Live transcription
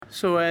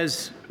So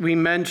as we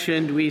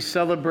mentioned, we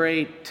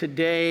celebrate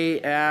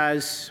today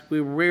as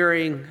we're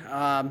wearing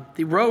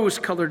the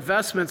rose-colored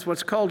vestments,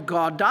 what's called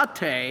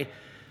Gaudete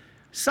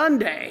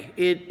Sunday.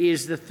 It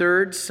is the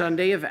third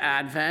Sunday of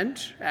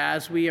Advent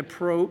as we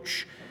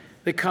approach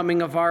the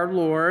coming of our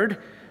Lord.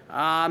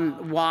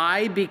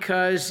 Why?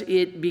 Because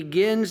it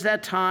begins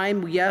that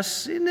time.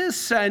 Yes, in a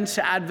sense,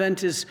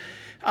 Advent is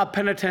a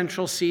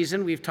penitential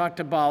season. We've talked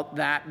about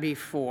that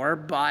before.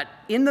 But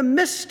in the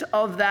midst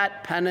of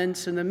that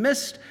penance, in the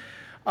midst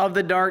of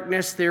the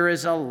darkness, there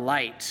is a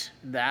light.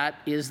 That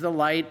is the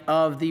light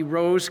of the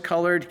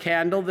rose-colored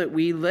candle that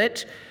we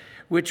lit,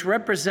 which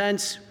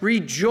represents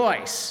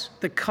rejoice.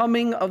 The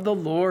coming of the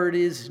Lord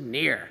is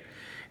near.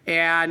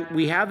 And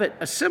we have it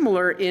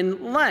similar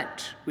in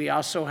Lent. We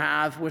also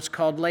have what's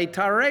called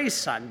Laetare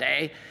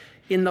Sunday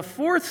in the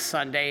fourth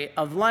Sunday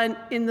of Lent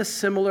in the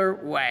similar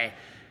way.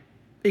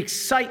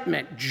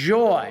 Excitement,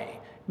 joy,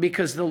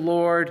 because the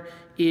Lord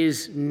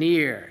is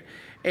near.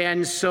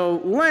 And so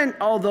Lent,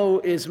 although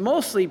is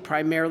mostly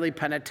primarily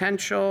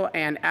penitential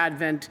and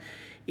Advent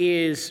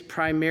is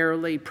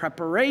primarily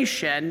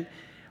preparation,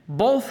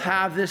 both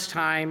have this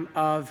time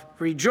of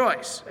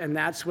rejoice. And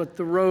that's what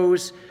the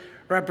rose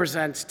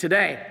represents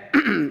today.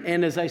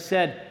 And as I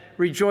said,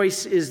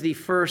 rejoice is the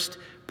first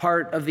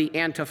part of the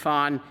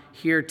antiphon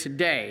here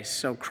today.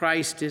 So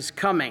Christ is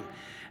coming.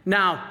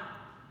 Now,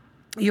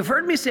 you've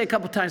heard me say a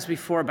couple times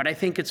before, but I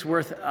think it's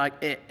worth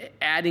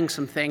adding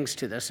some things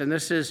to this. And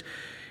this is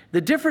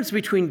the difference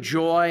between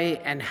joy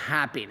and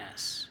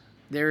happiness.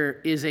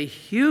 There is a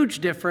huge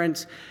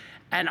difference,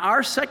 and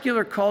our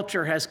secular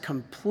culture has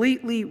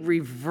completely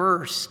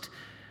reversed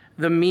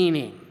the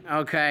meaning,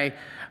 okay?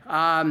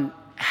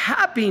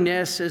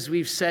 Happiness, as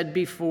we've said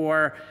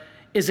before,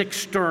 is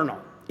external.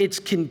 It's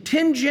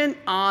contingent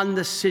on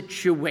the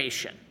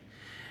situation.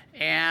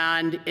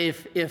 And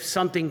if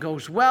something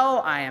goes well,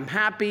 I am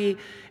happy.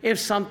 If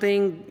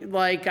something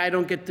like I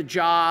don't get the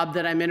job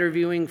that I'm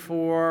interviewing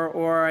for,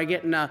 or I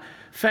get in a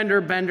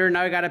fender bender,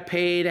 now I got to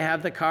pay to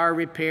have the car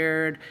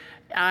repaired,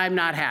 I'm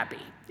not happy.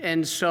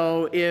 And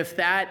so if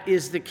that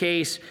is the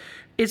case,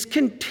 it's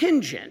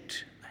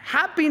contingent.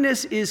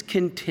 Happiness is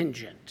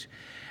contingent.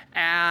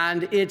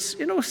 And it's,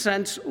 in a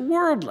sense,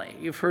 worldly.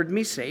 You've heard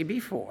me say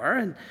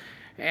before.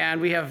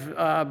 And we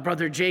have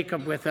Brother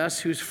Jacob with us,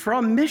 who's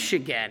from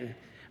Michigan,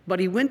 but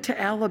he went to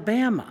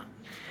Alabama.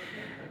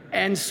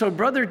 And so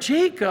Brother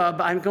Jacob,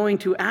 I'm going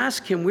to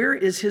ask him, where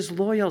is his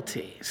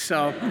loyalty?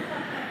 So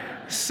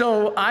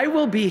I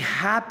will be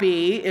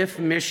happy if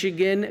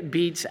Michigan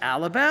beats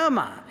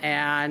Alabama.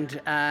 And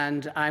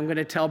I'm going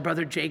to tell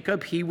Brother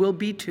Jacob he will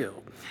be too.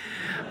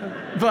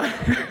 But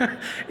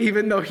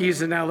even though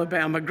he's an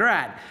Alabama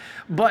grad.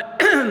 But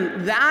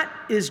that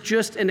is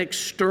just an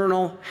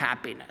external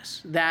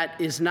happiness. That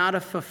is not a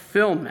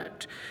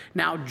fulfillment.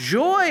 Now,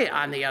 joy,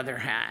 on the other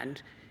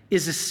hand,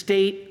 is a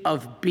state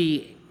of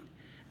being.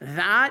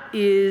 That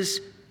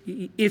is,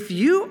 if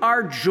you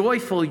are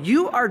joyful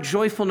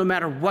no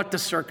matter what the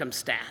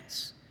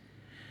circumstance.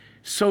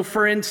 So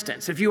for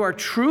instance, if you are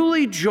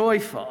truly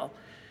joyful,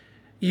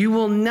 you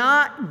will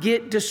not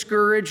get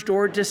discouraged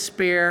or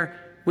despair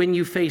when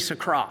you face a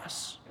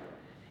cross.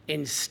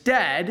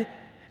 Instead,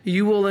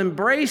 you will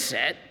embrace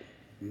it.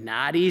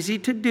 Not easy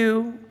to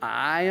do,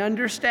 I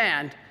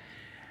understand.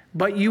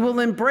 But you will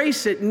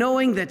embrace it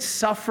knowing that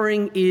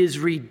suffering is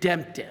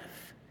redemptive.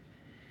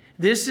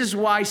 This is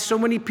why so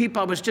many people,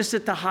 I was just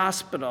at the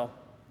hospital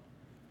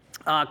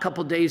a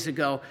couple days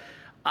ago,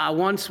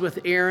 once with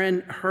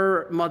Erin,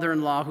 her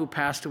mother-in-law who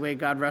passed away,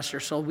 God rest her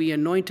soul. We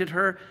anointed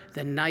her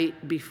the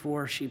night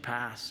before she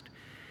passed.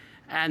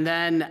 And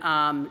then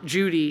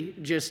Judy,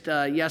 just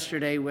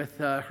yesterday with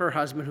her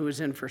husband who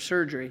was in for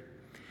surgery.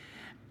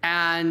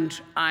 And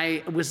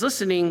I was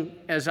listening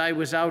as I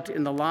was out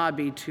in the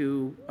lobby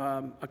to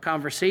a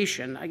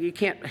conversation. You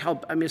can't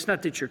help, I mean, it's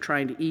not that you're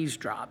trying to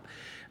eavesdrop,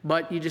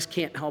 but you just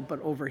can't help but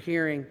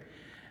overhearing.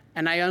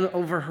 And I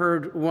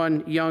overheard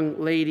one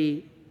young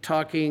lady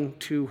talking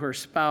to her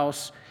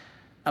spouse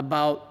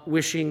about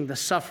wishing the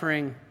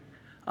suffering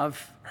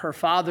of her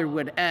father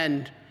would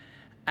end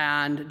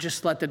and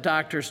just let the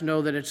doctors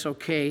know that it's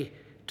okay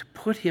to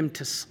put him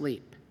to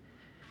sleep.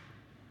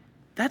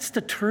 That's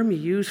the term you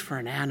use for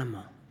an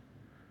animal.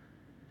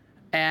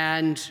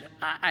 And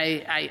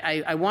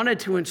I wanted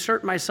to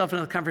insert myself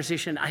into the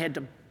conversation. I had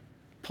to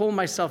pull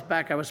myself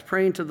back. I was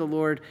praying to the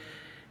Lord,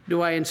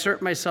 do I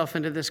insert myself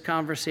into this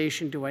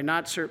conversation? Do I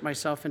not insert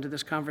myself into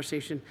this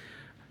conversation?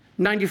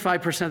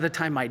 95% of the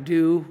time I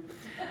do.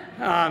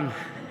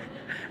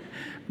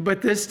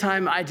 But this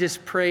time I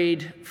just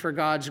prayed for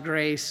God's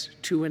grace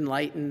to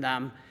enlighten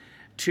them,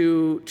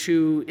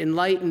 to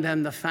enlighten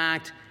them the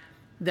fact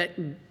that,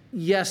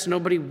 yes,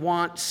 nobody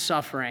wants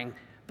suffering,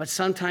 but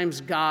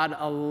sometimes God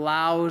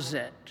allows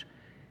it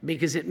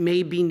because it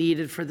may be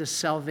needed for the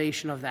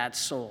salvation of that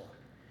soul.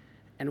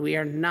 And we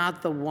are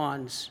not the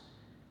ones,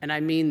 and I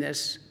mean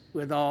this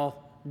with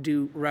all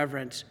due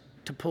reverence,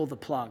 to pull the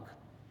plug.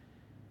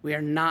 We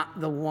are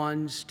not the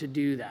ones to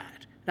do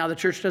that. Now, the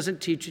church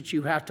doesn't teach that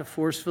you have to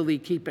forcefully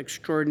keep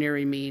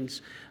extraordinary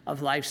means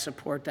of life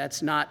support.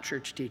 That's not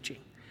church teaching.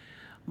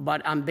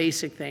 But on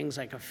basic things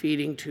like a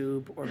feeding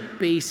tube or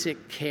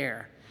basic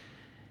care,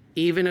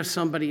 even if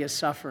somebody is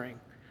suffering,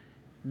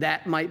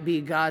 that might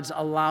be God's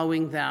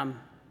allowing them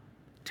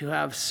to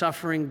have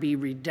suffering be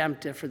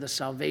redemptive for the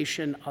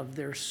salvation of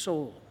their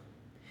soul.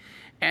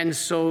 And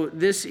so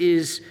this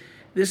is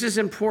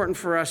important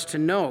for us to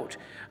note.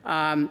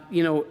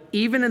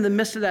 Even in the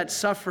midst of that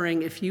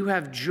suffering, if you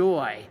have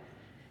joy,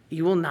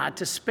 you will not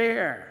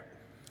despair.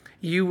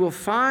 You will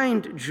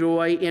find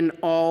joy in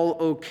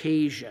all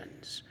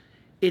occasions.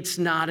 It's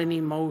not an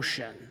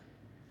emotion.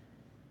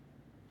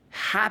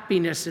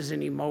 Happiness is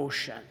an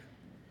emotion,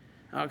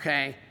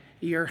 okay?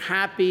 You're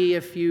happy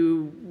if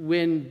you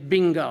win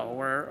bingo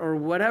or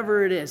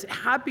whatever it is.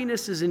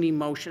 Happiness is an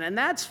emotion, and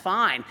that's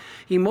fine.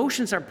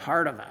 Emotions are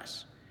part of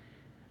us.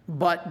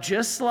 But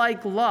just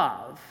like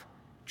love,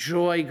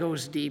 joy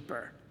goes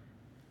deeper.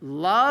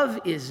 Love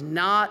is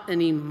not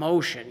an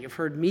emotion. You've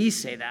heard me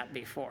say that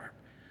before.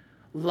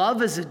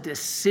 Love is a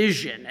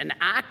decision, an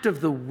act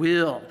of the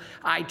will.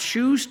 I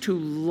choose to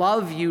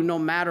love you no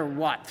matter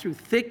what, through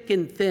thick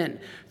and thin,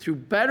 through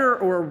better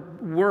or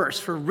worse,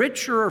 for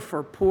richer or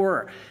for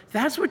poorer.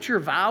 That's what your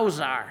vows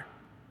are.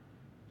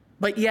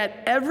 But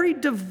yet every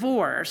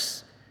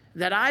divorce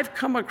that I've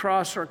come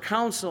across or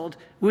counseled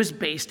was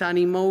based on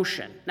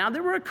emotion. Now,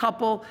 there were a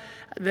couple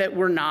that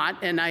were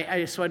not, and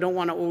so I don't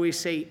want to always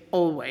say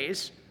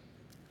always,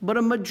 but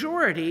a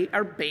majority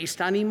are based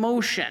on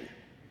emotion.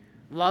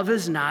 Love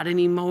is not an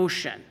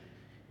emotion.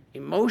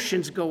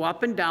 Emotions go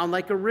up and down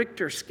like a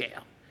Richter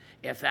scale.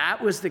 If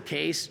that was the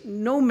case,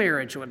 no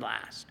marriage would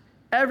last.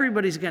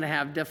 Everybody's going to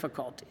have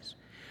difficulties.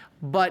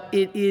 But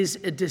it is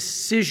a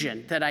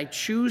decision that I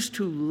choose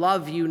to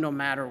love you no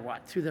matter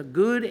what, through the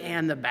good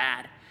and the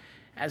bad.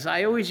 As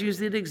I always use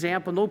the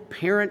example, no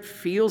parent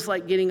feels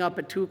like getting up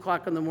at 2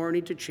 o'clock in the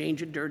morning to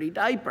change a dirty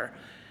diaper.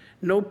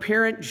 No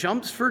parent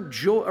jumps for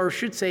joy, or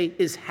should say,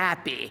 is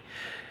happy,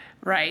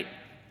 right?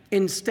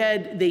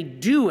 Instead, they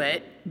do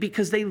it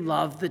because they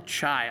love the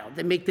child.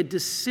 They make the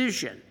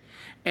decision.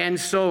 And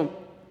so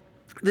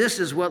this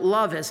is what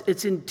love is.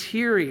 It's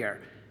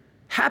interior.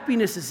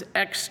 Happiness is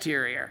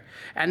exterior.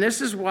 And this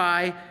is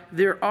why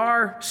there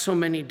are so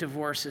many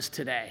divorces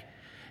today.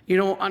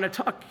 On a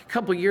talk a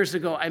couple years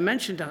ago, I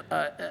mentioned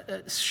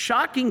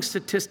shocking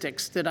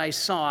statistics that I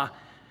saw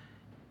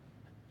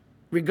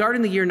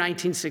regarding the year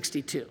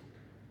 1962.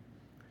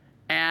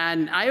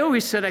 And I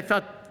always said I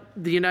thought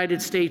the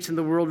United States and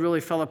the world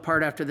really fell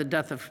apart after the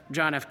death of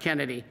John F.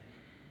 Kennedy.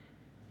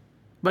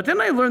 But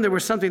then I learned there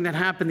was something that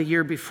happened the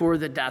year before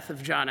the death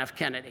of John F.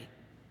 Kennedy.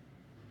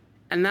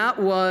 And that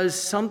was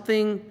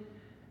something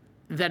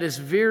that is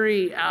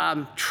very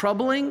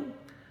troubling,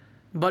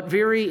 but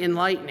very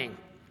enlightening.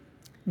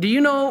 Do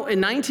you know, in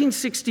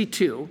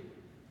 1962,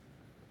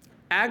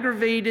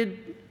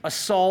 aggravated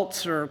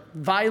assaults or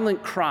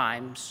violent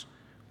crimes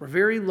were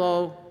very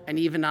low and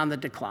even on the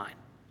decline.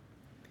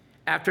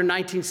 After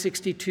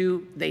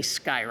 1962, they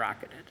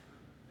skyrocketed.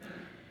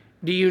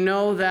 Do you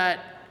know that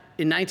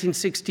in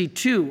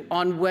 1962,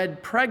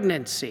 unwed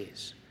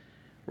pregnancies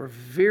were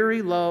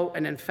very low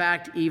and, in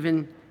fact,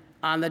 even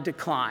on the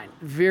decline,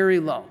 very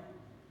low,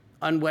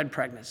 unwed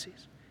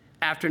pregnancies.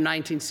 After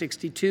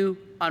 1962,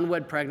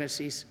 unwed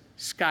pregnancies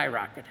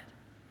skyrocketed.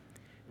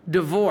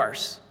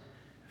 Divorce,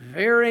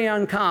 very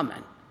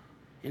uncommon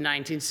in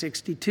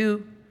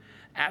 1962.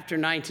 After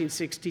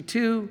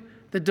 1962,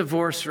 the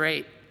divorce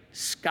rate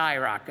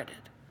skyrocketed.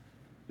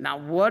 Now,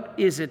 what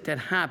is it that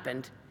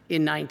happened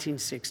in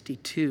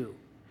 1962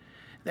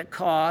 that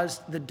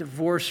caused the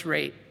divorce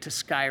rate to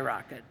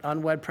skyrocket?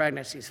 Unwed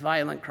pregnancies,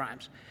 violent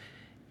crimes.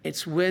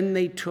 It's when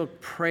they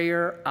took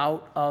prayer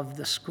out of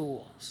the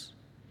schools.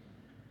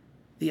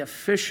 The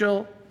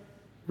official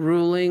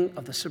ruling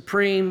of the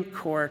Supreme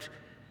Court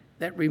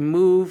that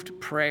removed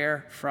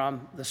prayer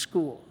from the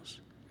schools.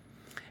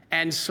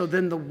 And so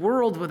then the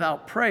world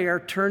without prayer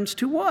turns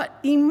to what?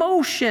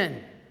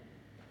 Emotion.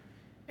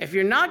 If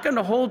you're not going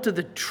to hold to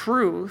the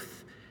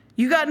truth,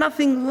 you got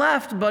nothing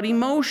left but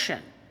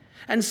emotion.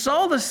 And so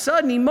all of a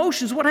sudden,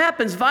 emotions, what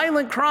happens?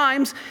 Violent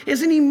crimes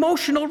is an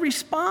emotional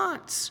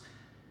response.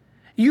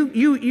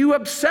 You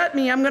upset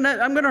me, I'm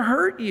gonna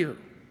hurt you.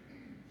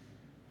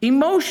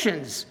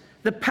 Emotions,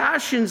 the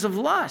passions of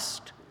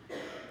lust,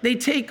 they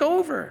take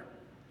over.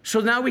 So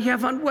now we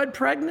have unwed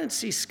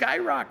pregnancy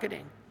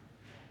skyrocketing.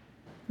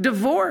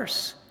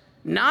 Divorce,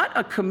 not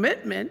a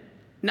commitment,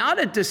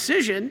 not a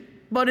decision,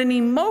 but an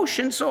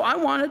emotion, so I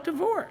want a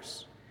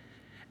divorce.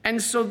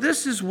 And so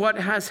this is what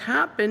has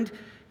happened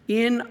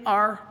in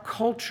our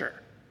culture.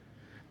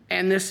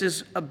 And this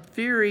is a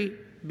very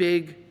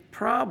big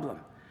problem.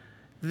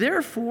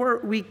 Therefore,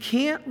 we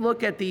can't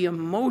look at the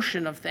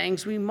emotion of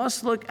things. We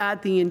must look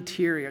at the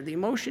interior. The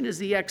emotion is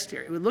the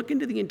exterior. We look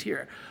into the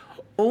interior.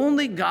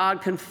 Only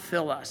God can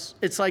fill us.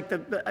 It's like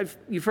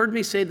you've heard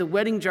me say the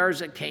wedding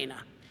jars at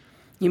Cana.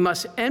 You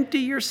must empty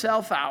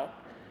yourself out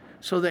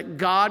so that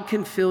God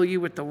can fill you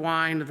with the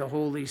wine of the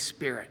Holy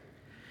Spirit.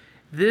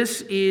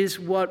 This is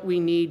what we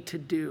need to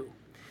do.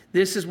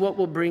 This is what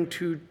will bring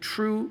to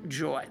true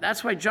joy.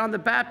 That's why John the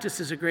Baptist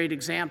is a great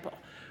example.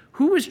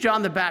 Who was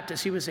John the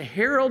Baptist? He was a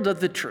herald of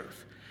the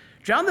truth.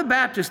 John the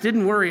Baptist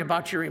didn't worry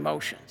about your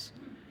emotions.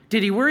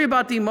 Did he worry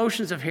about the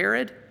emotions of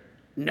Herod?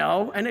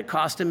 No, and it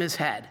cost him his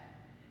head.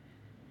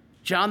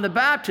 John the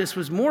Baptist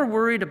was more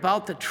worried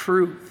about the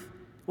truth,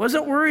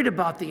 wasn't worried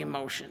about the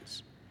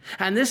emotions.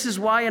 And this is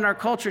why in our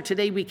culture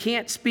today we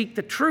can't speak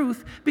the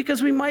truth,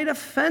 because we might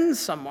offend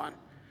someone.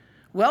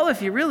 Well,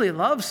 if you really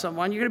love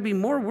someone, you're going to be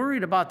more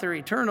worried about their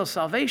eternal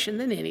salvation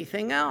than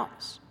anything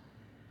else.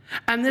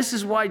 And this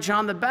is why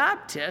John the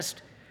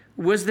Baptist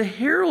was the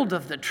herald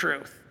of the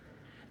truth.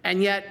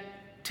 And yet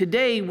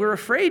today we're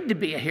afraid to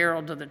be a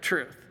herald of the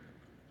truth.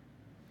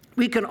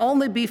 We can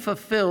only be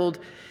fulfilled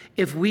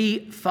if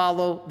we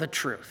follow the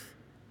truth.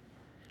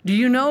 Do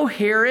you know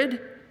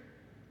Herod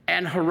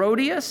and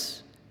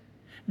Herodias?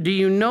 Do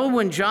you know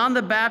when John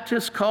the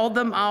Baptist called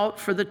them out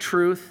for the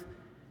truth,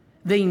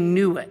 they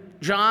knew it.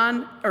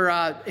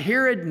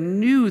 Herod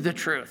knew the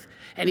truth,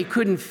 and he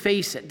couldn't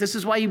face it. This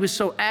is why he was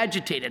so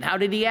agitated. How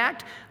did he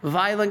act?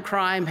 Violent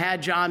crime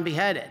had John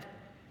beheaded.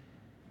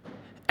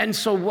 And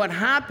so what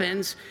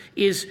happens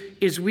is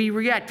we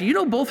react. Do you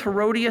know both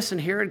Herodias and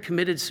Herod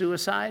committed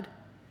suicide?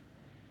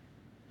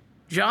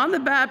 John the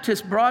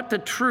Baptist brought the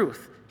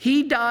truth.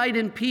 He died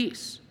in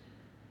peace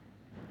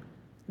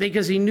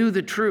because he knew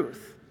the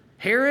truth.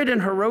 Herod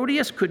and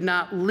Herodias could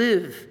not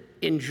live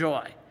in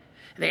joy.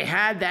 They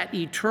had that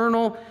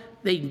eternal,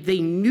 they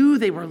knew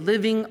they were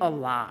living a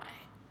lie.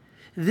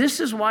 This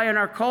is why in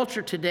our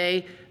culture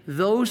today,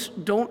 those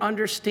don't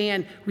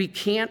understand we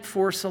can't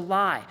force a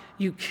lie.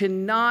 You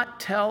cannot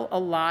tell a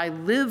lie,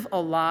 live a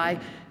lie,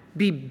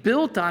 be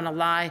built on a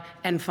lie,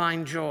 and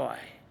find joy.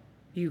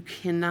 You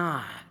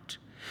cannot.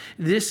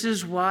 This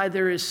is why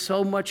there is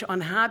so much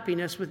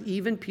unhappiness with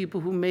even people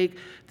who make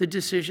the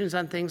decisions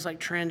on things like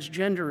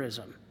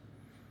transgenderism.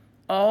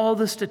 All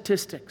the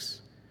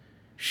statistics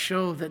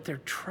show that they're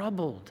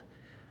troubled.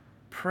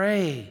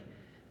 Pray.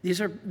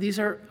 These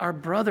are our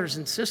brothers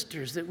and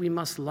sisters that we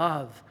must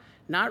love,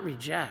 not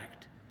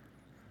reject.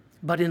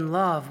 But in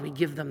love, we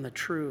give them the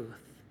truth.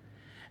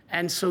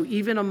 And so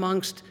even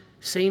amongst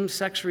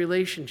same-sex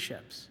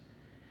relationships,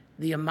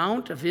 the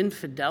amount of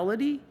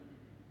infidelity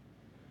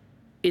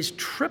is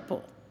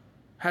triple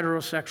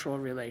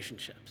heterosexual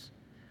relationships.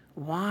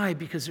 Why?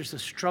 Because there's a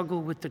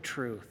struggle with the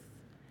truth.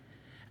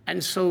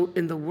 And so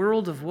in the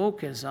world of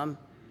wokeism,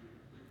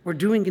 we're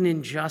doing an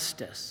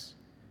injustice.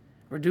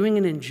 We're doing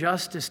an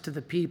injustice to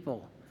the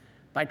people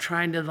by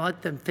trying to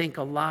let them think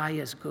a lie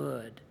is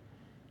good.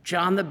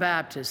 John the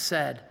Baptist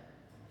said,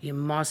 you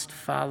must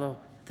follow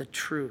the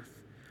truth.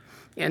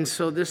 And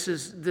so this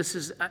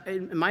is,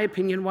 in my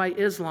opinion, why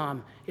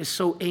Islam is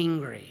so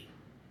angry.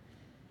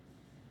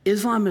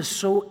 Islam is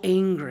so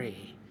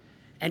angry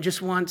and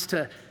just wants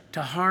to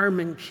harm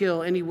and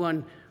kill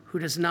anyone who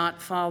does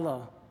not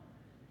follow.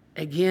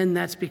 Again,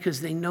 that's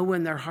because they know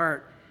in their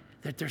heart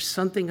that there's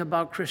something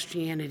about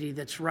Christianity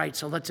that's right,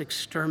 so let's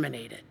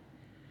exterminate it.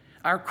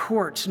 Our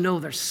courts know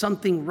there's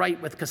something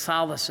right with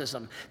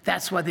Catholicism.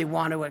 That's why they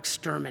want to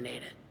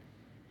exterminate it.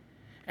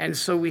 And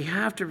so we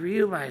have to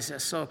realize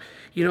this. So,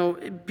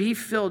 be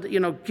filled.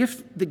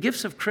 The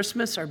gifts of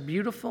Christmas are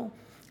beautiful.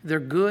 They're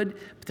good,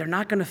 but they're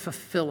not going to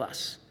fulfill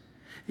us.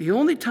 The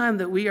only time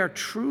that we are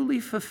truly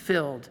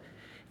fulfilled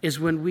is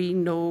when we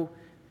know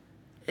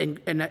and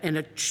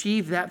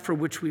achieve that for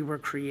which we were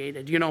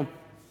created.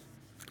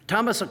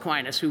 Thomas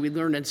Aquinas, who we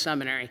learned in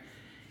seminary,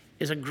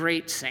 is a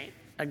great saint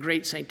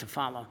to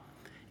follow.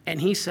 And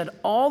he said,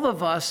 all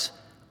of us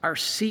are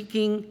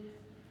seeking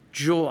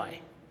joy.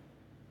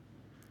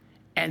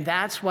 And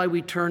that's why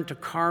we turn to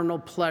carnal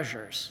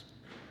pleasures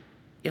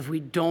if we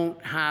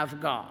don't have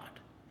God,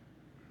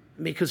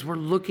 because we're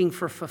looking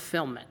for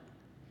fulfillment.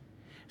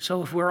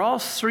 So if we're all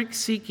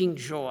seeking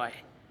joy,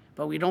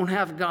 but we don't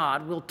have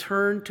God, we'll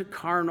turn to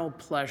carnal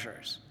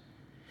pleasures.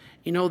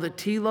 The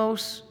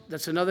telos,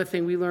 that's another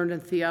thing we learned in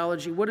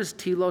theology. What is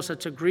telos?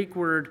 That's a Greek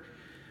word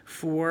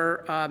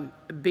for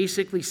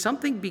basically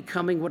something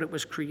becoming what it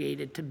was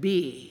created to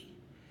be.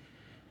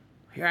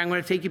 Here, I'm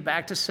going to take you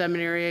back to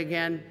seminary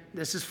again.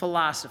 This is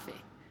philosophy.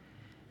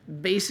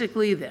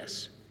 Basically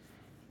this.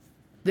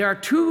 There are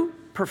two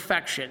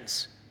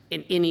perfections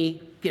in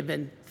any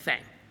given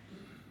thing.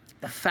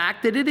 The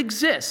fact that it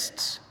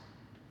exists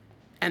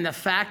and the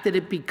fact that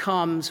it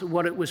becomes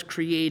what it was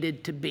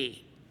created to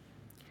be.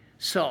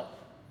 So,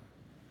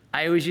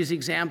 I always use the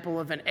example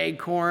of an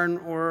acorn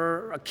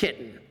or a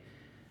kitten.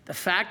 The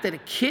fact that a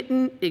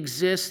kitten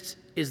exists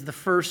is the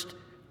first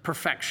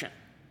perfection.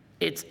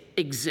 It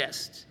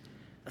exists.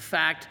 The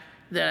fact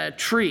that a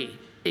tree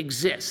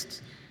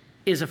exists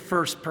is a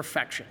first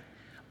perfection.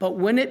 But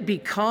when it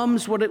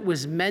becomes what it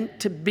was meant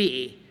to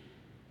be,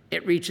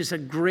 it reaches a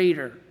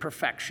greater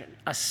perfection,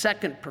 a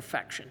second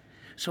perfection.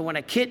 So when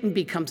a kitten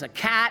becomes a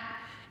cat,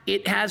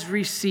 it has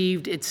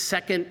received its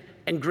second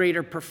and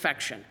greater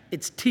perfection.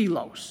 It's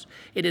telos.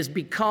 It has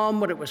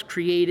become what it was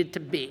created to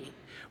be.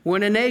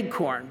 When an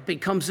acorn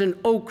becomes an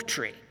oak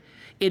tree,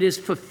 it has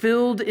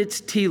fulfilled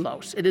its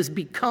telos. It has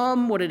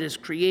become what it is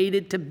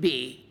created to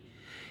be.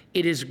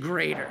 It is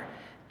greater.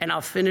 And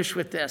I'll finish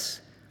with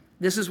this.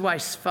 This is why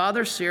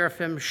Father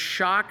Seraphim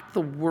shocked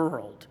the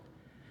world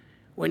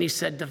when he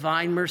said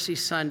Divine Mercy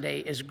Sunday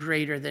is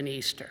greater than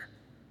Easter.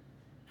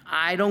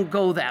 I don't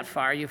go that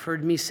far. You've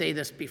heard me say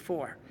this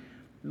before.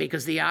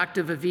 Because the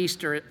octave of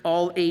Easter,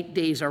 all 8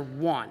 days are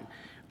one,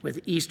 with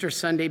Easter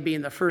Sunday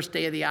being the first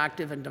day of the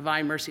octave and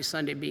Divine Mercy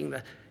Sunday being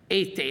the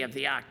 8th day of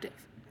the octave.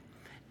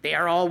 They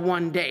are all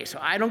one day. So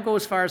I don't go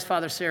as far as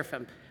Father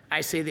Seraphim.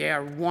 I say they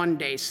are one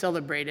day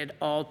celebrated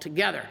all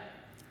together.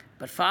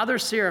 But Father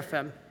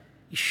Seraphim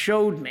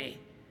showed me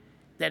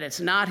that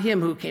it's not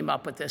him who came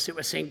up with this. It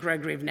was St.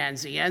 Gregory of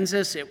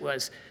Nazianzus. It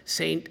was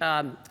St.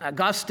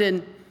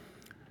 Augustine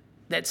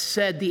that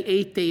said the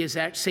 8th day is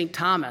St.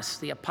 Thomas,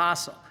 the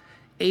apostle.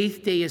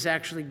 8th day is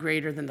actually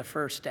greater than the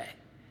first day.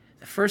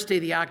 The first day,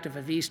 the octave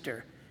of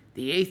Easter,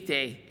 the 8th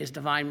day is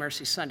Divine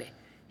Mercy Sunday.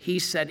 He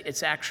said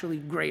it's actually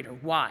greater.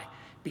 Why?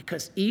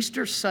 Because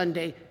Easter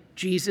Sunday,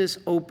 Jesus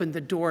opened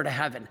the door to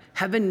heaven.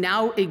 Heaven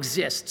now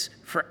exists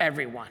for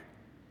everyone.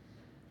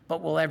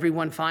 But will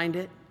everyone find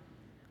it?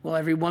 Will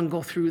everyone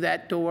go through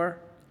that door?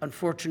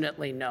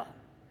 Unfortunately, no.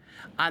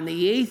 On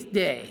the 8th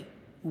day,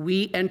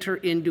 we enter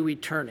into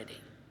eternity.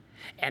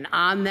 And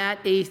on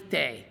that 8th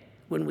day,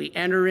 when we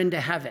enter into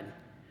heaven,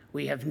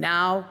 we have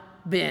now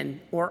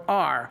been or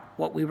are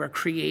what we were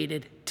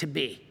created to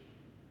be.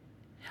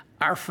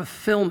 Our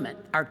fulfillment,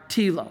 our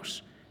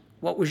telos.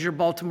 What was your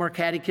Baltimore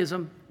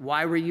Catechism?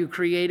 Why were you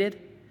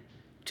created?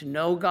 To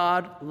know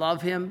God,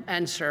 love him,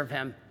 and serve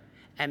him,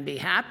 and be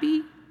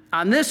happy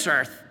on this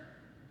earth,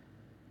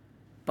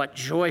 but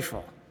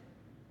joyful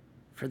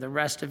for the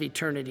rest of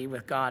eternity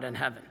with God in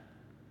heaven.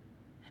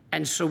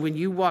 And so when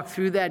you walk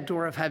through that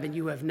door of heaven,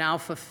 you have now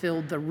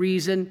fulfilled the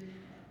reason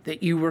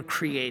that you were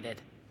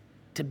created,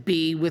 to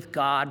be with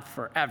God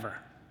forever.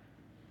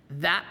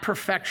 That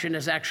perfection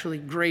is actually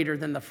greater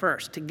than the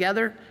first.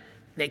 Together,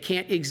 they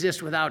can't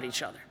exist without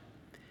each other.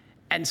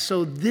 And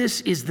so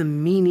this is the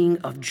meaning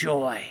of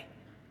joy.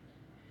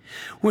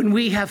 When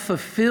we have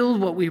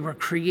fulfilled what we were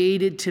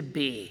created to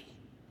be,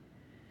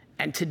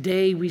 and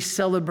today we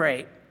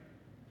celebrate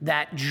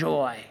that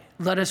joy,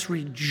 let us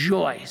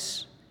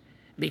rejoice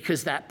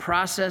because that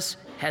process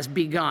has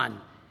begun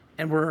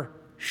and we're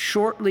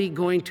shortly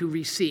going to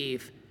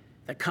receive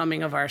the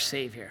coming of our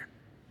Savior.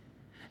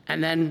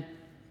 And then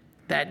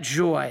that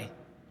joy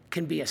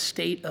can be a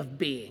state of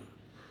being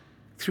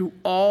through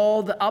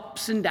all the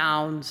ups and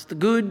downs, the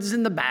goods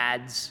and the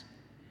bads.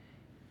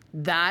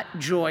 That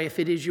joy, if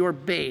it is your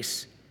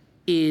base,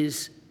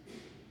 is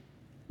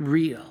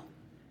real.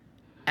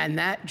 And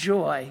that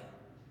joy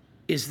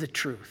is the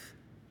truth.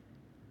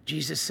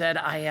 Jesus said,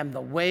 I am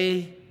the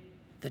way,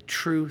 the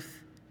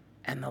truth,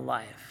 and the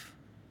life.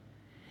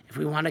 If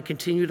we want to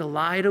continue to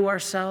lie to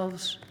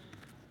ourselves,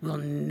 we'll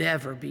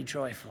never be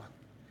joyful.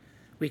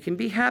 We can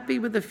be happy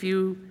with a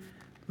few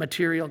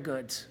material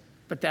goods,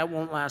 but that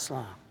won't last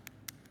long.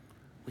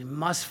 We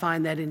must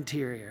find that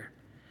interior,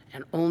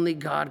 and only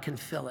God can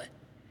fill it.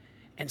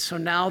 And so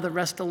now the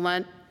rest of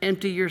Lent,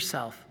 empty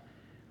yourself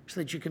so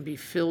that you can be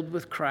filled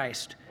with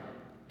Christ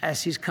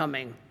as he's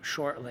coming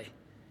shortly.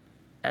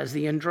 As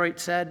the introit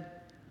said,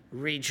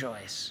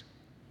 rejoice.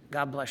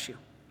 God bless you.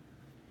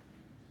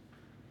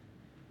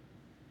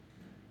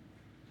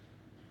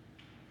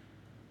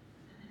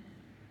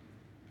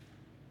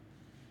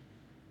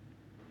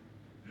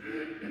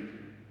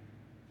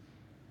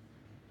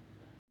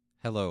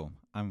 Hello,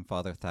 I'm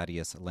Father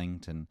Thaddeus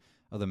Langton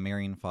of the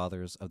Marian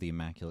Fathers of the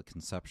Immaculate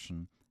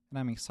Conception, and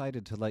I'm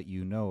excited to let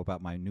you know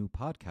about my new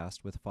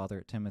podcast with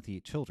Father Timothy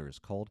Childers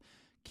called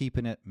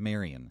Keepin' It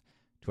Marian.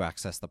 To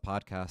access the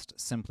podcast,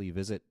 simply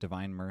visit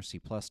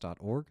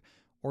divinemercyplus.org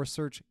or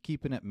search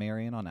Keepin' It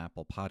Marian on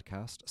Apple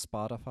Podcast,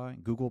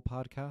 Spotify, Google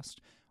Podcast,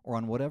 or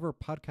on whatever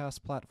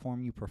podcast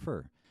platform you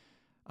prefer.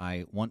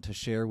 I want to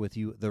share with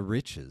you the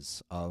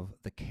riches of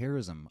the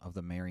charism of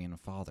the Marian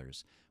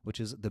Fathers, which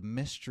is the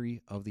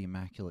mystery of the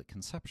Immaculate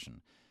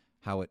Conception,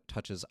 how it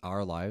touches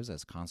our lives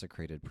as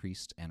consecrated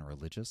priests and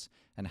religious,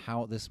 and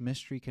how this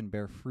mystery can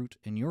bear fruit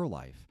in your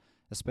life,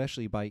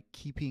 especially by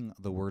keeping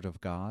the Word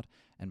of God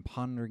and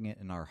pondering it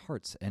in our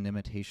hearts in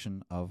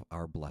imitation of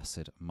our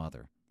Blessed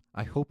Mother.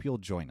 I hope you'll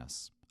join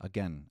us.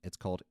 Again, it's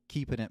called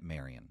Keepin' It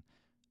Marian.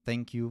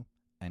 Thank you,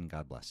 and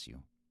God bless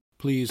you.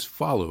 Please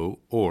follow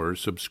or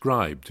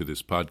subscribe to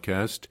this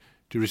podcast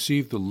to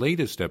receive the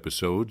latest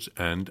episodes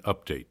and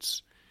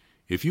updates.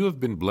 If you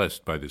have been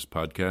blessed by this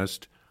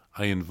podcast,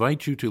 I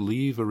invite you to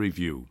leave a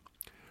review.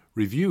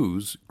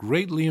 Reviews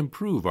greatly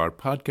improve our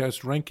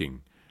podcast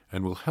ranking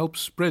and will help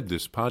spread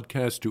this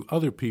podcast to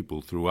other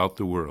people throughout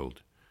the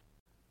world.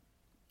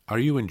 Are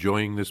you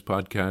enjoying this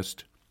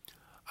podcast?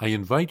 I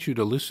invite you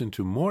to listen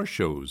to more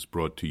shows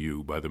brought to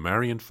you by the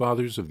Marian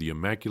Fathers of the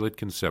Immaculate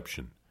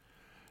Conception.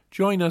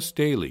 Join us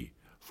daily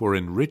for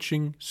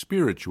enriching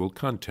spiritual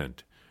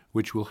content,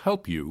 which will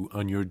help you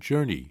on your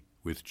journey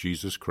with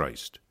Jesus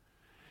Christ.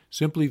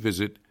 Simply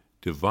visit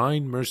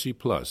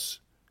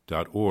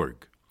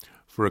divinemercyplus.org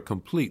for a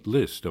complete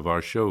list of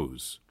our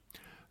shows.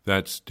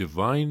 That's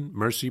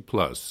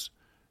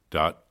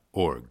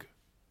divinemercyplus.org.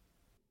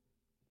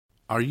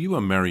 Are you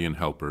a Marian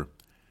helper?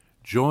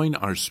 Join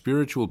our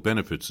Spiritual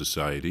Benefit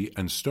Society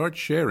and start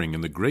sharing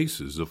in the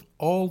graces of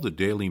all the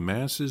daily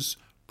masses,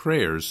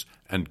 prayers,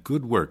 and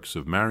good works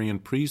of Marian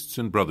priests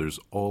and brothers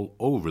all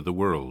over the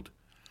world.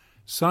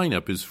 Sign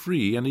up is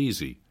free and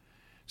easy.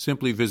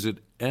 Simply visit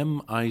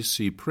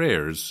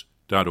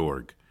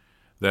micprayers.org.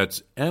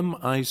 That's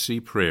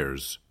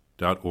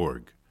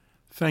micprayers.org.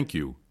 Thank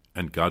you,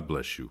 and God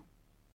bless you.